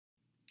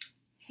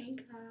Hey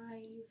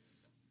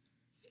guys,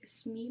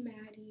 it's me,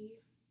 Maddie,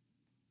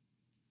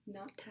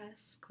 not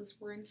Tess, because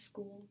we're in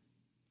school.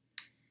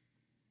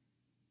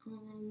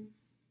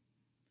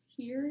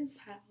 Here's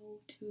how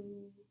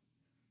to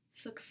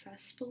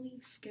successfully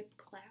skip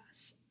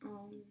class.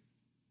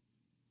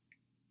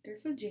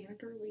 There's a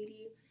janitor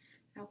lady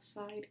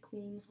outside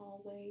cleaning the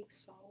hallway,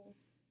 so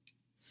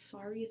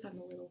sorry if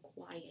I'm a little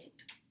quiet.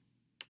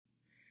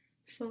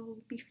 So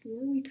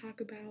before we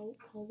talk about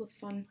all the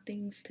fun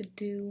things to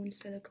do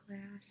instead of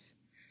class,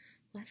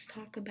 let's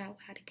talk about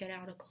how to get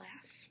out of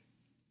class.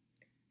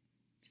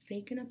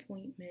 Fake an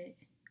appointment,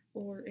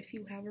 or if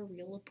you have a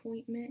real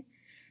appointment,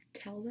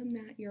 tell them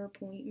that your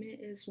appointment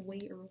is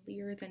way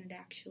earlier than it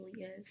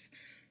actually is.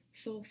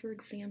 So for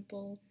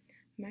example,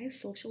 my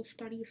social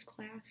studies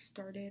class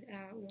started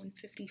at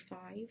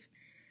 1:55.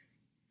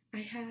 I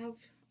have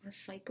a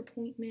psych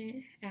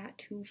appointment at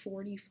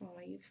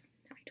 2:45.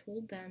 I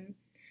told them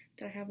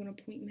that I have an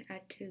appointment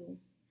at 2,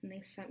 and they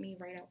sent me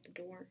right out the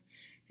door.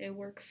 It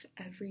works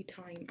every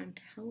time. I'm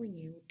telling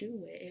you,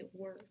 do it. It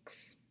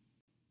works.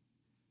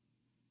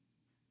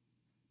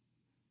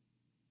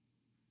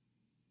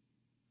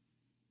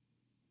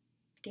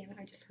 Damn it,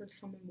 I just heard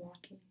someone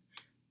walking.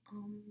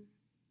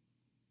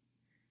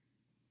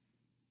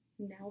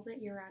 Now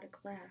that you're out of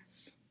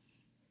class,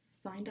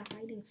 find a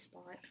hiding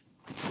spot.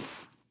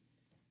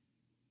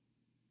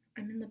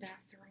 I'm in the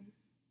bathroom.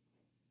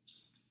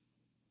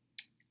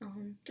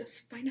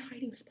 Just find a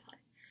hiding spot.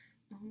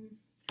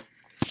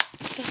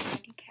 The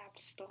handicap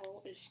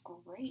stall is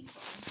great.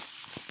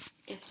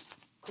 It's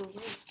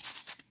great.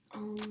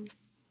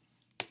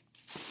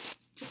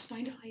 Just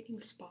find a hiding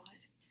spot,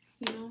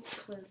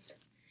 because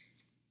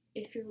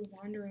if you're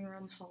wandering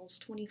around the halls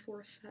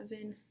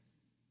 24/7,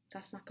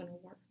 that's not gonna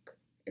work,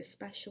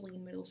 especially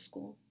in middle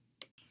school.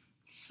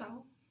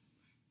 So,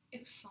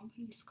 if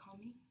somebody's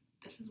coming,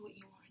 this is what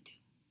you want to do.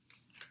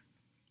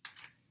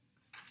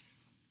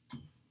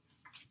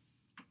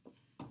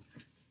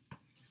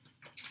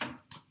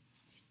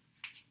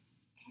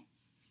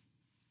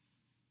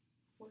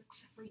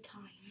 Works every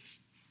time.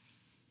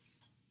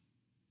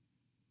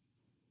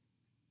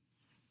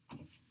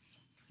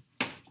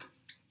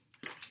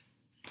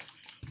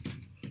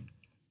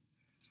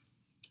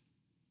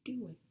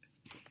 Do it.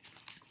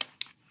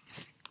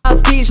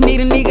 Bitch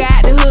need a nigga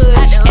out the hood.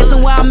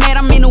 Asking where I'm at,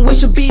 I'm in a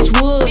wish a bitch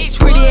would.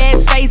 Pretty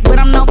ass face, but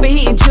I'm known for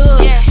hitting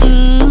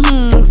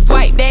jugs.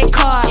 Swipe that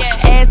card.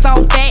 Ass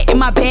on fat and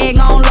my bag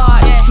on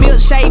large.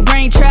 Milkshake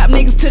brain trap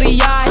niggas to the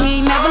yard. He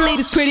ain't never leave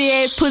this pretty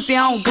ass pussy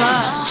on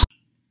God.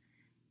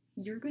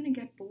 You're gonna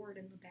get bored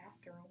in the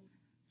bathroom,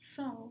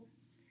 so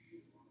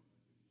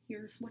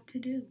here's what to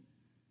do.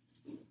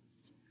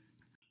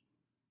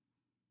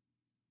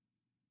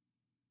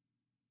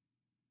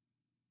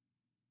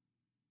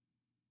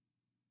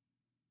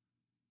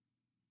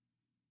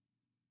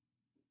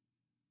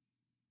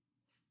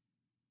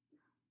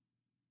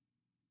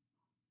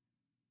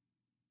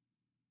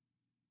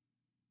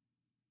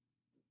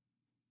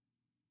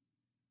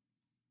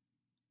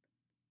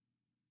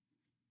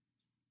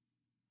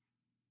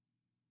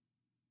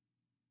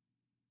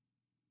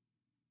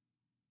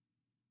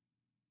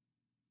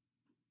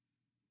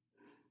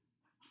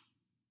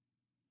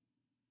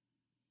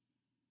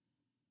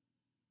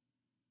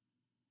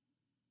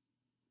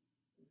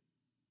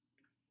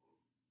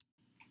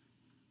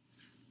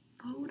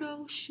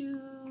 Photo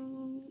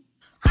shoot.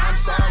 I'm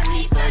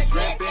sorry for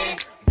dripping,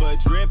 but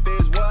drip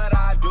is what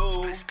I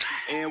do.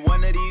 And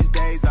one of these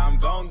days I'm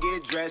gonna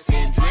get dressed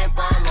and drip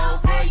all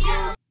over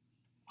you.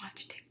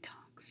 Watch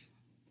TikToks.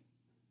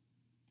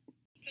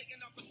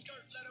 Taking off a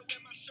skirt, let her wear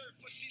my shirt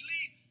before she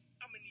leave.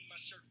 I'ma need my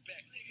shirt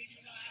back, nigga,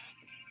 you know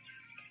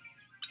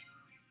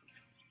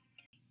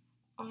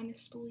how.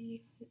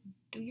 Honestly,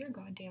 do your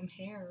goddamn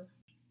hair.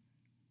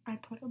 I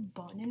put a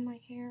bun in my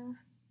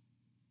hair,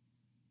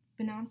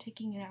 but now I'm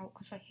taking it out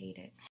because I hate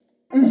it.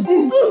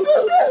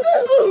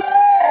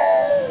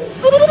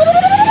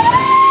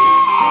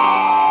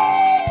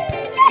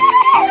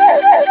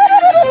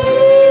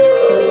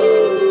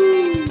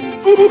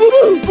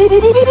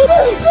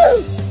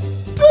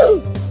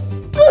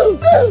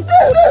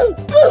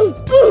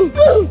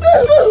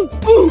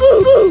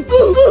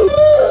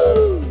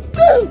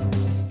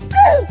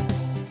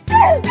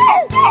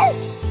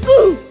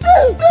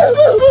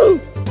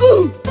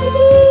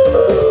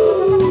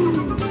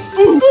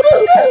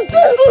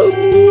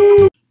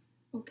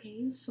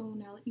 Okay, so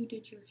now that you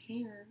did your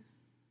hair,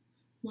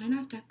 why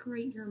not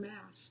decorate your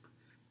mask?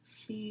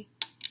 See,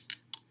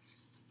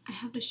 I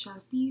have a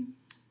Sharpie,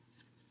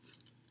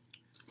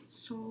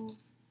 so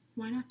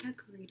why not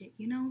decorate it,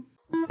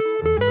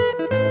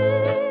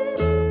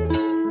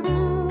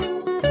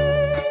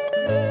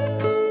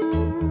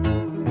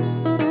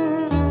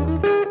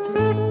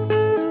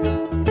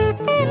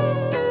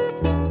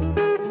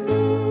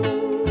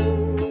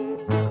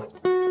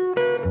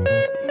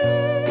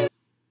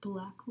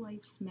 Black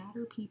Lives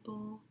Matter,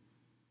 people.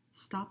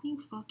 Stop being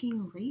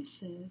fucking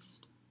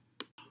racist.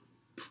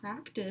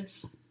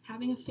 Practice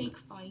having a fake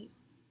fight.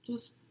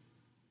 Just,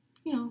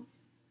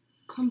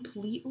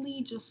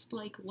 completely just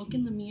like look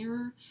in the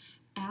mirror,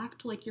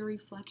 act like your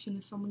reflection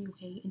is someone you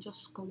hate, and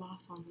just go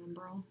off on them,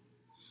 bro.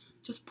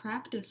 Just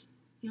practice.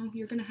 You know,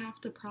 you're gonna have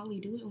to probably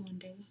do it one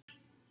day.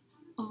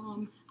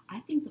 I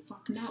think the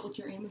fuck not with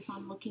your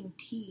Amazon looking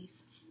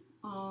teeth.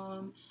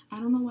 I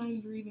don't know why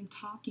you're even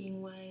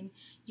talking when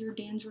your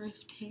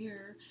dandruffed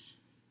hair,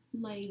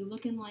 like,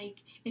 looking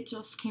like it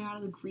just came out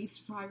of the grease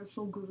fryer,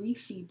 so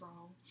greasy,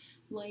 bro.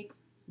 Like,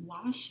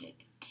 wash it.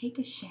 Take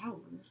a shower,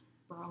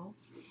 bro.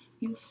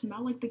 You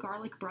smell like the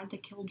garlic bread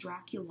that killed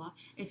Dracula.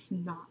 It's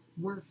not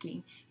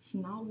working. It's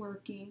not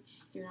working.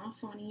 You're not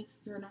funny.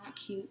 You're not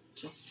cute.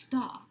 Just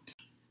stop.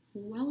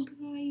 Well,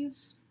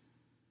 guys,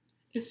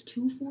 it's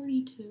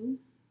 2:42.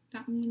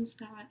 That means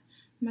that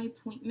my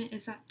appointment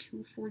is at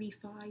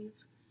 2:45.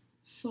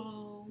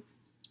 So,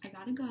 I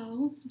gotta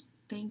go.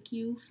 Thank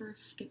you for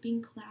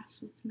skipping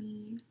class with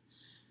me.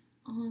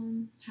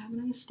 Have a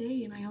nice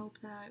day, and I hope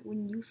that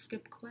when you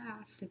skip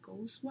class, it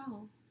goes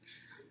well.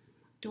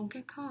 Don't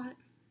get caught.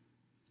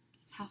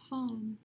 Have fun.